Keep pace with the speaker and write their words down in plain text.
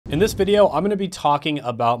In this video, I'm gonna be talking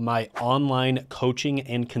about my online coaching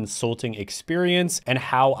and consulting experience and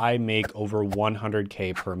how I make over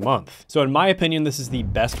 100K per month. So in my opinion, this is the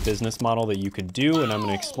best business model that you could do, and I'm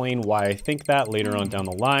gonna explain why I think that later on down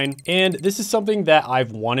the line. And this is something that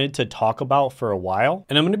I've wanted to talk about for a while.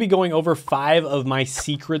 And I'm gonna be going over 5 of my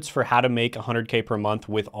secrets for how to make 100K per month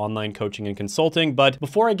with online coaching and consulting. But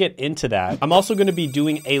before I get into that, I'm also gonna be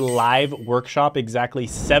doing a live workshop exactly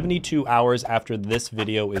 72 hours after this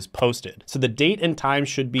video is posted. So the date and time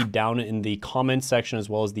should be down in the comments section as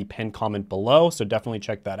well as the pinned comment below. So definitely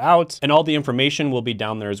check that out. And all the information will be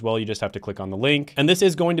down there as well. You just have to click on the link. And this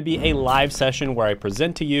is going to be a live session where I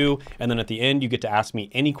present to you. And then at the end, you get to ask me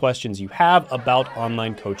any questions you have about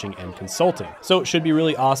online coaching and consulting. So it should be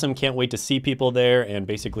really awesome. Can't wait to see people there and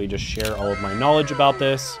basically just share all of my knowledge about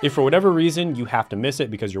this. If for whatever reason you have to miss it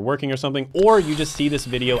because you're working or something, or you just see this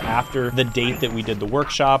video after the date that we did the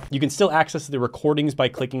workshop, you can still access the recordings by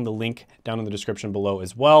clicking the link down in the description below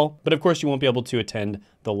as well. But of course you won't be able to attend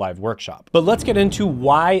the live workshop. But let's get into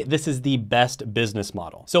why this is the best business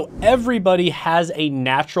model. So everybody has a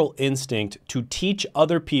natural instinct to teach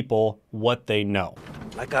other people what they know.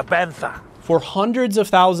 Like a panther. For hundreds of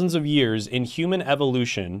thousands of years in human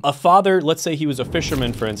evolution, a father, let's say he was a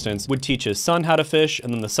fisherman, for instance, would teach his son how to fish,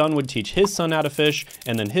 and then the son would teach his son how to fish,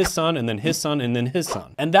 and then his son, and then his son, and then his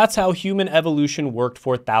son. And that's how human evolution worked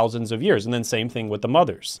for thousands of years. And then same thing with the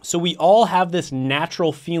mothers. So we all have this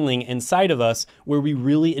natural feeling inside of us where we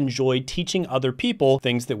really enjoy teaching other people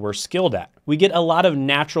things that we're skilled at. We get a lot of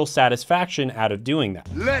natural satisfaction out of doing that.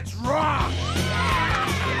 Let's rock!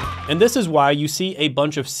 And this is why you see a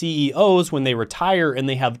bunch of CEOs when they retire and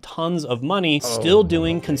they have tons of money still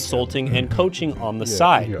doing consulting and coaching on the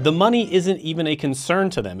side. The money isn't even a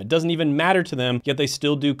concern to them. It doesn't even matter to them, yet they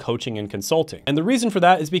still do coaching and consulting. And the reason for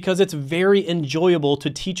that is because it's very enjoyable to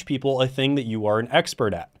teach people a thing that you are an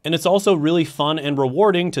expert at. And it's also really fun and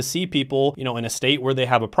rewarding to see people, in a state where they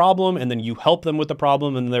have a problem and then you help them with the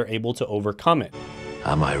problem and they're able to overcome it.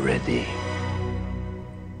 Am I ready?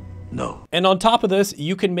 No. And on top of this,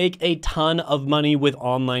 you can make a ton of money with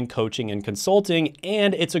online coaching and consulting,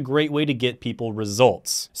 and it's a great way to get people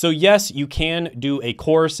results. So yes, you can do a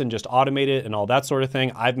course and just automate it and all that sort of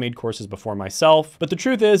thing. I've made courses before myself, but the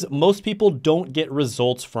truth is most people don't get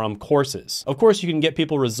results from courses. Of course, you can get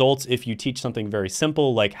people results if you teach something very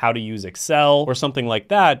simple, like how to use Excel or something like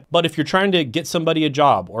that. But if you're trying to get somebody a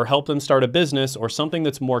job or help them start a business or something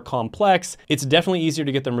that's more complex, it's definitely easier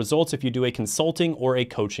to get them results if you do a consulting or a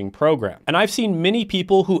coaching program. And I've seen many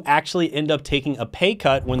people who actually end up taking a pay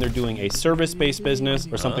cut when they're doing a service-based business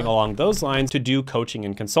or something along those lines to do coaching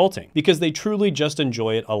and consulting because they truly just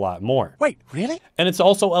enjoy it a lot more. Wait, really? And it's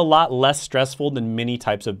also a lot less stressful than many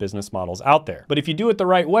types of business models out there. But if you do it the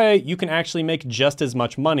right way, you can actually make just as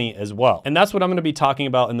much money as well. And that's what I'm gonna be talking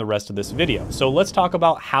about in the rest of this video. So let's talk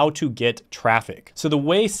about how to get traffic. So the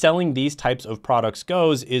way selling these types of products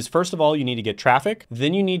goes is, first of all, you need to get traffic,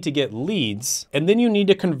 then you need to get leads, and then you need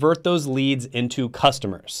to convert those leads into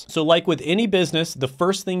customers. So like with any business, the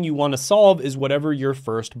first thing you want to solve is whatever your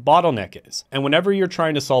first bottleneck is. And whenever you're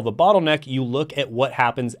trying to solve a bottleneck, you look at what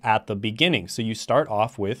happens at the beginning. So you start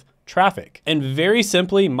off with traffic. And very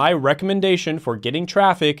simply, my recommendation for getting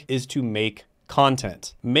traffic is to make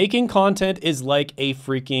content. Making content is like a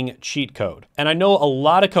freaking cheat code. And I know a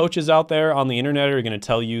lot of coaches out there on the internet are going to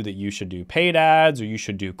tell you that you should do paid ads or you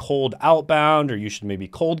should do cold outbound or you should maybe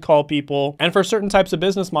cold call people. And for certain types of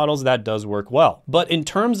business models, that does work well. But in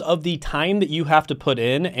terms of the time that you have to put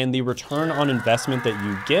in and the return on investment that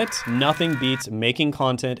you get, nothing beats making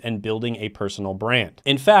content and building a personal brand.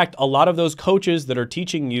 In fact, a lot of those coaches that are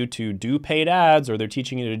teaching you to do paid ads or they're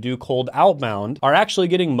teaching you to do cold outbound are actually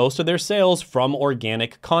getting most of their sales from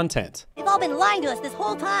organic content. They've all been lying to us this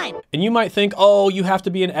whole time. And you might think, oh, you have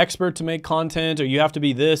to be an expert to make content, or you have to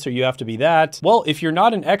be this, or you have to be that. Well, if you're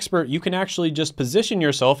not an expert, you can actually just position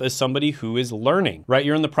yourself as somebody who is learning, right?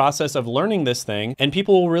 You're in the process of learning this thing, and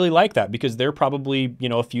people will really like that because they're probably,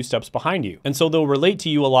 a few steps behind you. And so they'll relate to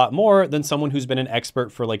you a lot more than someone who's been an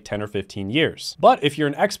expert for like 10 or 15 years. But if you're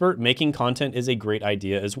an expert, making content is a great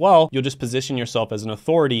idea as well. You'll just position yourself as an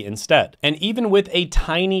authority instead. And even with a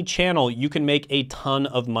tiny channel, you can make a ton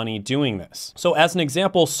of money doing this. So as an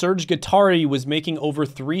example, Serge Guattari was making over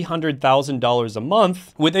 $300,000 a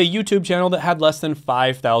month with a YouTube channel that had less than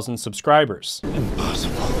 5,000 subscribers.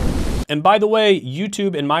 Impossible. And by the way,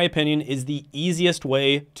 YouTube, in my opinion, is the easiest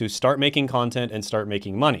way to start making content and start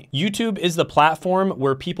making money. YouTube is the platform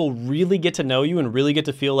where people really get to know you and really get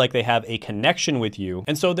to feel like they have a connection with you.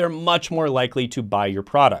 And so they're much more likely to buy your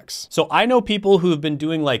products. So I know people who have been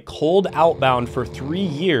doing like cold outbound for 3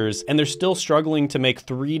 years and they're still struggling to make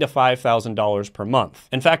 $3,000 to $5,000 per month.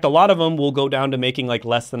 In fact, a lot of them will go down to making like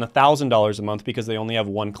less than $1,000 a month because they only have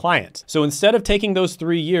one client. So instead of taking those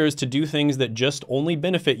 3 years to do things that just only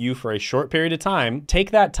benefit you for a short period of time, take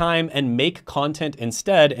that time and make content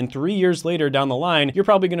instead. And 3 years later down the line, you're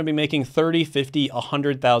probably going to be making $30,000,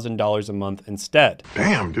 $50,000, $100,000 a month instead.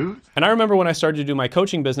 Damn, dude. And I remember when I started to do my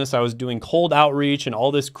coaching business, I was doing cold outreach and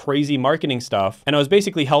all this crazy marketing stuff. And I was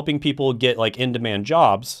basically helping people get like in-demand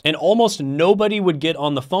jobs. And almost nobody would get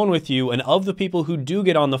on the phone with you. And of the people who do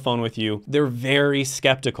get on the phone with you, they're very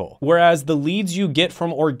skeptical. Whereas the leads you get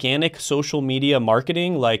from organic social media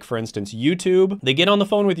marketing, like for instance, YouTube, they get on the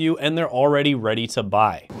phone with you and they're already ready to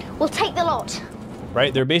buy. We'll take the lot.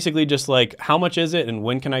 Right? They're basically just like, how much is it and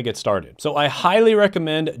when can I get started? So I highly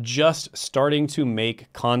recommend just starting to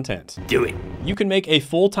make content. Do it. You can make a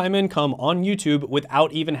full-time income on YouTube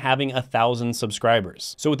without even having 1,000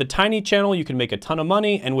 subscribers. So with a tiny channel, you can make a ton of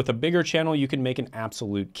money, and with a bigger channel, you can make an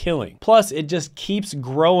absolute killing. Plus, it just keeps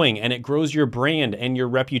growing and it grows your brand and your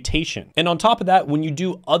reputation. And on top of that, when you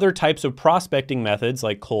do other types of prospecting methods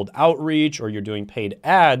like cold outreach or you're doing paid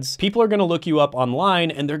ads, people are gonna look you up online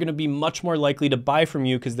and they're gonna be much more likely to buy from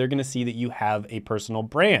you because they're gonna see that you have a personal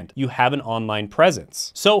brand. You have an online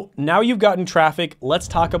presence. So now you've gotten traffic, let's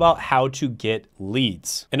talk about how to get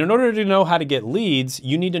leads. And in order to know how to get leads,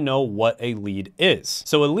 you need to know what a lead is.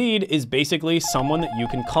 So a lead is basically someone that you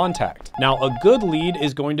can contact. Now, a good lead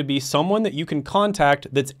is going to be someone that you can contact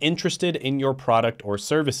that's interested in your product or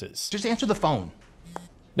services. Just answer the phone.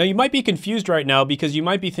 Now you might be confused right now because you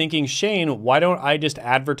might be thinking, Shane, why don't I just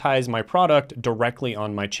advertise my product directly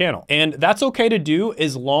on my channel? And that's okay to do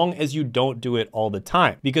as long as you don't do it all the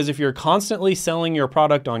time. Because if you're constantly selling your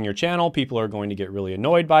product on your channel, people are going to get really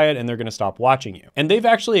annoyed by it and they're gonna stop watching you. And they've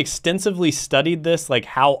actually extensively studied this, like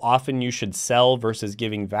how often you should sell versus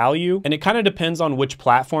giving value. And it kind of depends on which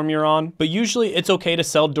platform you're on, but usually it's okay to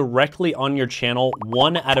sell directly on your channel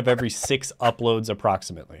 1 out of every 6 uploads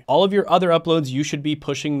approximately. All of your other uploads, you should be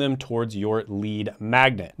pushing them towards your lead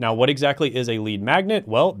magnet. Now, what exactly is a lead magnet?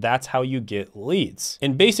 Well, that's how you get leads.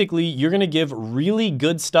 And basically, you're gonna give really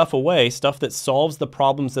good stuff away, stuff that solves the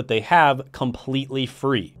problems that they have completely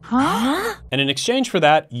free. Huh? And in exchange for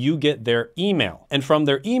that, you get their email. And from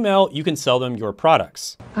their email, you can sell them your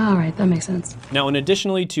products. All right, that makes sense. Now, in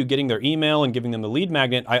additionally to getting their email and giving them the lead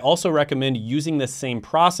magnet, I also recommend using this same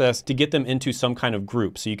process to get them into some kind of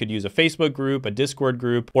group. So you could use a Facebook group, a Discord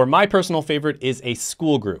group, or my personal favorite is a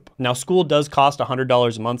school group. Now, school does cost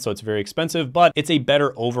 $100 a month, so it's very expensive, but it's a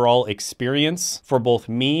better overall experience for both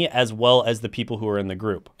me as well as the people who are in the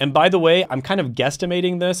group. And by the way, I'm kind of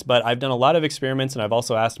guesstimating this, but I've done a lot of experiments and I've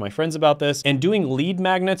also asked my friends about this, and doing lead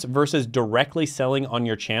magnets versus directly selling on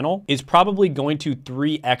your channel is probably going to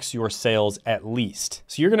 3x your sales at least.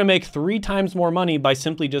 So you're gonna make 3 times more money by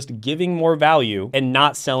simply just giving more value and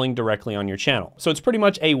not selling directly on your channel. So it's pretty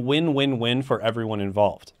much a win-win-win for everyone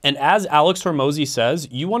involved. And as Alex Hormozi says,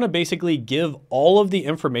 you wanna basically give all of the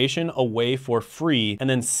information away for free and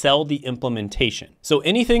then sell the implementation. So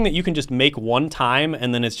anything that you can just make one time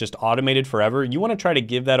and then it's just automated forever, you wanna try to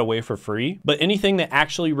give that away for free. But anything that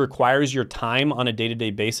actually requires your time on a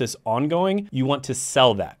day-to-day basis ongoing, you want to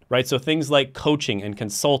sell that, right? So things like coaching and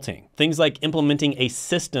consulting, things like implementing a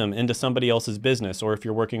system into somebody else's business, or if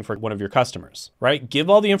you're working for one of your customers, right? Give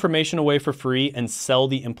all the information away for free and sell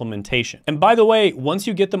the implementation. And by the way, once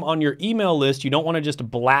you get them on your email list, you don't wanna just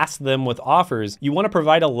blast them with offers. You wanna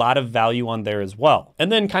provide a lot of value on there as well. And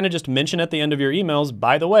then kind of just mention at the end of your emails,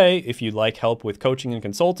 by the way, if you'd like help with coaching and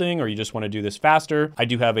consulting, or you just wanna do this faster, I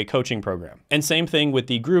do have a coaching program. And same thing with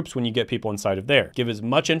the groups when you get people inside of there. Give as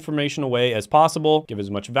much information away as possible, give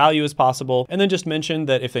as much value as possible, and then just mention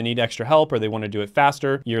that if they need extra help or they wanna do it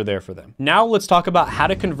faster, you're there for them. Now let's talk about how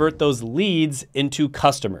to convert those leads into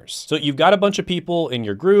customers. So you've got a bunch of people in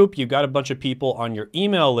your group, you've got a bunch of people on your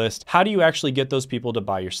email list. How do you actually get those people to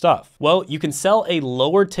buy your stuff? Well, you can sell a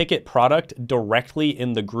lower ticket product directly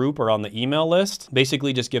in the group or on the email list.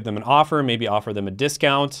 Basically just give them an offer, maybe offer them a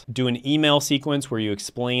discount, do an email sequence where you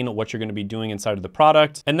explain what you're gonna be doing inside of the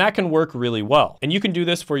product, and that can work really well. And you can do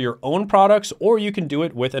this for your own products, or you can do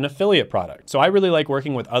it with an affiliate product. So I really like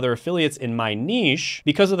working with other affiliates in my niche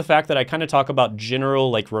because of the fact that I kind of talk about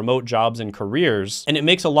general like remote jobs and careers, and it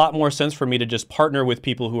makes a lot more sense for me to just partner with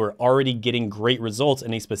people who are already getting great results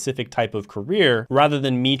in a specific type of career rather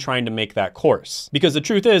than me trying to make that course. Because the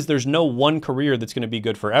truth is, there's no one career that's going to be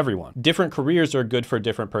good for everyone. Different careers are good for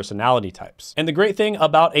different personality types. And the great thing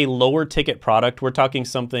about a lower ticket product, we're talking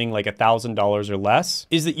something like $1,000 or less,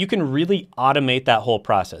 is that you can really automate that whole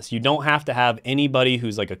process. You don't have to have anybody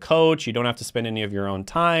who's like a coach. You don't have to spend any of your own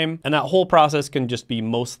time. And that whole process can just be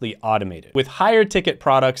mostly automated. With higher ticket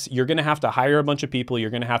products, you're going to have to hire a bunch of people. You're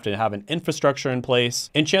going to have an infrastructure in place.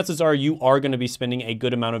 And chances are you are going to be spending a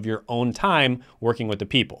good amount of your own time working with the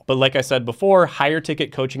people. But like I said before, higher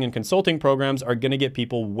ticket coaching and consulting programs are going to get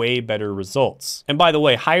people way better results. And by the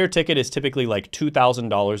way, higher ticket is typically like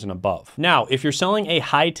 $2,000 and above. Now, if you're selling a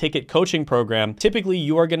high ticket coaching program, typically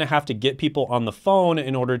you are going to have to get people on the phone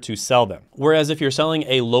in order to sell them. Whereas if you're selling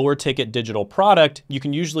a lower ticket digital product, you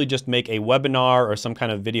can usually just make a webinar or some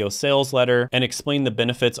kind of video sales letter and explain the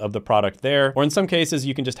benefits of the product there. Or in some cases,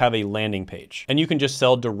 you can just have a landing page and you can just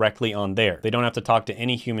sell directly on there. They don't have to talk to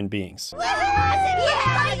any human beings.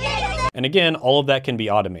 And again, all of that can be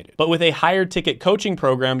automated. But with a higher ticket coaching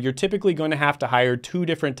program, you're typically going to have to hire two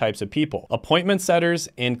different types of people: appointment setters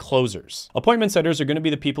and closers. Appointment setters are going to be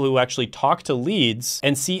the people who actually talk to leads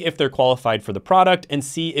and see if they're qualified for the product and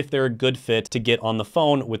see if they're a good fit to get on the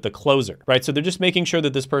phone with the closer, right? So they're just making sure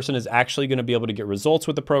that this person is actually going to be able to get results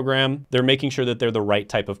with the program. They're making sure that they're the right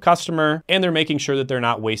type of customer, and they're making sure that they're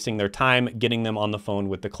not wasting their time getting them on the phone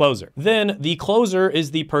with the closer. Then the closer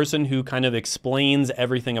is the person who kind of explains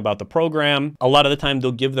everything about the program. A lot of the time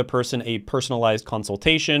they'll give the person a personalized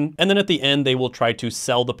consultation, and then at the end they will try to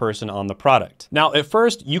sell the person on the product. Now at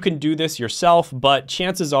first you can do this yourself, but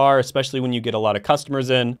chances are, especially when you get a lot of customers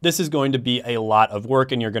in, this is going to be a lot of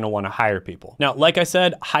work and you're going to want to hire people. Now, like I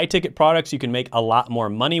said, high ticket products, you can make a lot more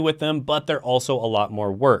money with them, but they're also a lot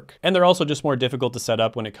more work. And they're also just more difficult to set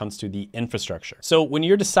up when it comes to the infrastructure. So when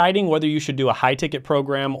you're deciding whether you should do a high ticket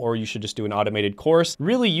program or you should just do an automated course,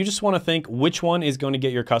 really you just want to think which one is going to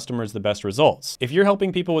get your customers the best results. If you're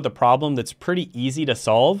helping people with a problem that's pretty easy to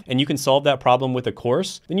solve and you can solve that problem with a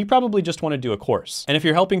course, then you probably just want to do a course. And if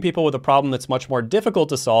you're helping people with a problem that's much more difficult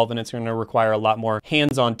to solve and it's going to require a lot more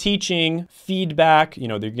hands-on teaching, feedback, you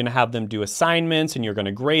know, they're going to have them do assignments and you're going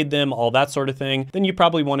to grade them, all that sort of thing, then you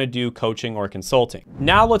probably want to do coaching or consulting.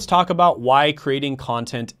 Now let's talk about why creating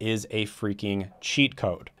content is a freaking cheat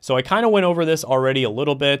code. So I kind of went over this already a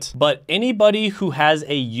little bit, but anybody who has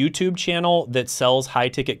a YouTube channel that sells high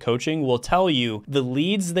ticket coaching will tell you the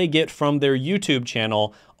leads they get from their YouTube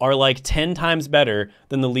channel are like 10 times better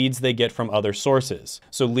than the leads they get from other sources.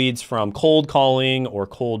 So leads from cold calling or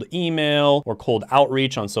cold email or cold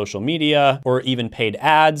outreach on social media or even paid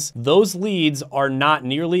ads, those leads are not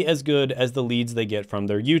nearly as good as the leads they get from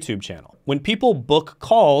their YouTube channel. When people book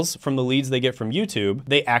calls from the leads they get from YouTube,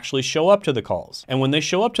 they actually show up to the calls. And when they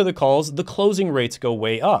show up to the calls, the closing rates go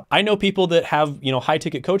way up. I know people that have, you know, high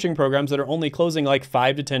ticket coaching programs that are only closing like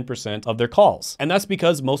 5 to 10% of their calls. And that's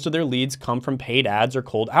because most of their leads come from paid ads or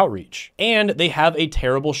cold outreach. And they have a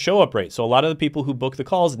terrible show up rate. So a lot of the people who book the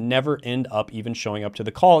calls never end up even showing up to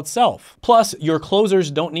the call itself. Plus, your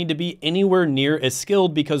closers don't need to be anywhere near as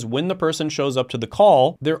skilled because when the person shows up to the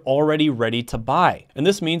call, they're already ready to buy. And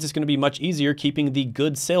this means it's going to be much easier keeping the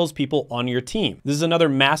good salespeople on your team. This is another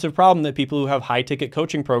massive problem that people who have high ticket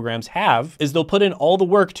coaching programs have, is they'll put in all the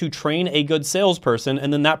work to train a good salesperson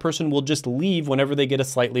and then that person will just leave whenever they get a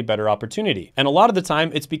slightly better opportunity. And a lot of the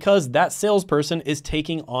time it's because that salesperson is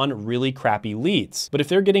taking on really crappy leads. But if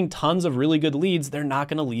they're getting tons of really good leads, they're not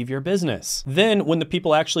going to leave your business. Then when the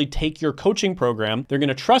people actually take your coaching program, they're going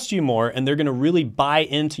to trust you more and they're going to really buy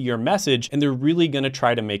into your message and they're really going to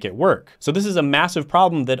try to make it work. So this is a massive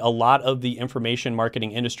problem that a lot of the information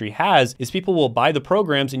marketing industry has, is people will buy the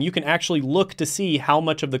programs and you can actually look to see how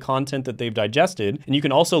much of the content that they've digested. And you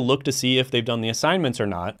can also look to see if they've done the assignments or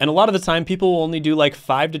not. And a lot of the time people will only do like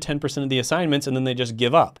 5 to 10% of the assignments and then they just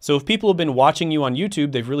give up. So if people have been watching you on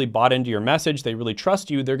YouTube, they've really bought into your message, they really trust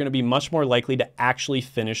you, they're going to be much more likely to actually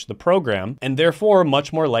finish the program and therefore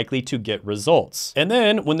much more likely to get results. And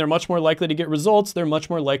then when they're much more likely to get results, they're much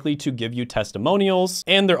more likely to give you testimonials.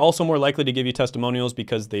 And they're also more likely to give you testimonials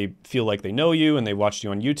because they feel like they know you and they watched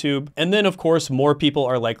you on YouTube. And then of course, more people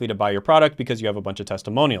are likely to buy your product because you have a bunch of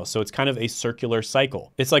testimonials. So it's kind of a circular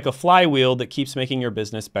cycle. It's like a flywheel that keeps making your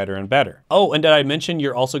business better and better. Oh, and did I mention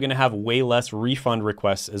you're also going to have way less refund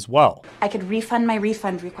requests as well? I could refund my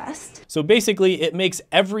refund request. So basically it makes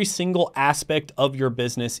every single aspect of your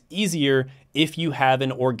business easier if you have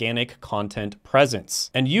an organic content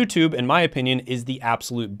presence. And YouTube, in my opinion, is the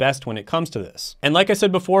absolute best when it comes to this. And like I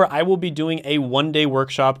said before, I will be doing a one-day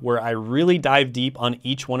workshop where I really dive deep on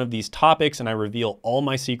each one of these topics and I reveal all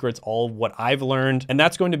my secrets, all of what I've learned. And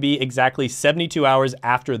that's going to be exactly 72 hours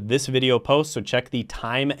after this video post. So check the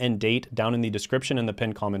time and date down in the description and the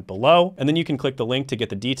pinned comment below. And then you can click the link to get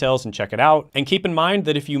the details and check it out. And keep in mind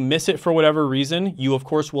that if you miss it for whatever reason, you of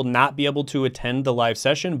course will not be able to attend the live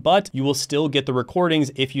session, but you will still get the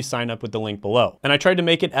recordings if you sign up with the link below. And I tried to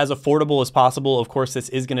make it as affordable as possible. Of course, this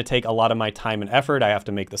is going to take a lot of my time and effort. I have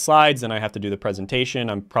to make the slides and I have to do the presentation.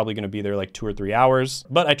 I'm probably going to be there like 2 or 3 hours,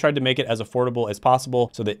 but I tried to make it as affordable as possible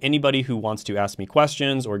so that anybody who wants to ask me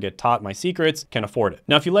questions or get taught my secrets can afford it.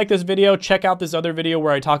 Now, if you like this video, check out this other video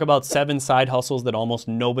where I talk about 7 side hustles that almost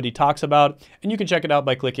nobody talks about, and you can check it out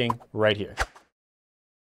by clicking right here.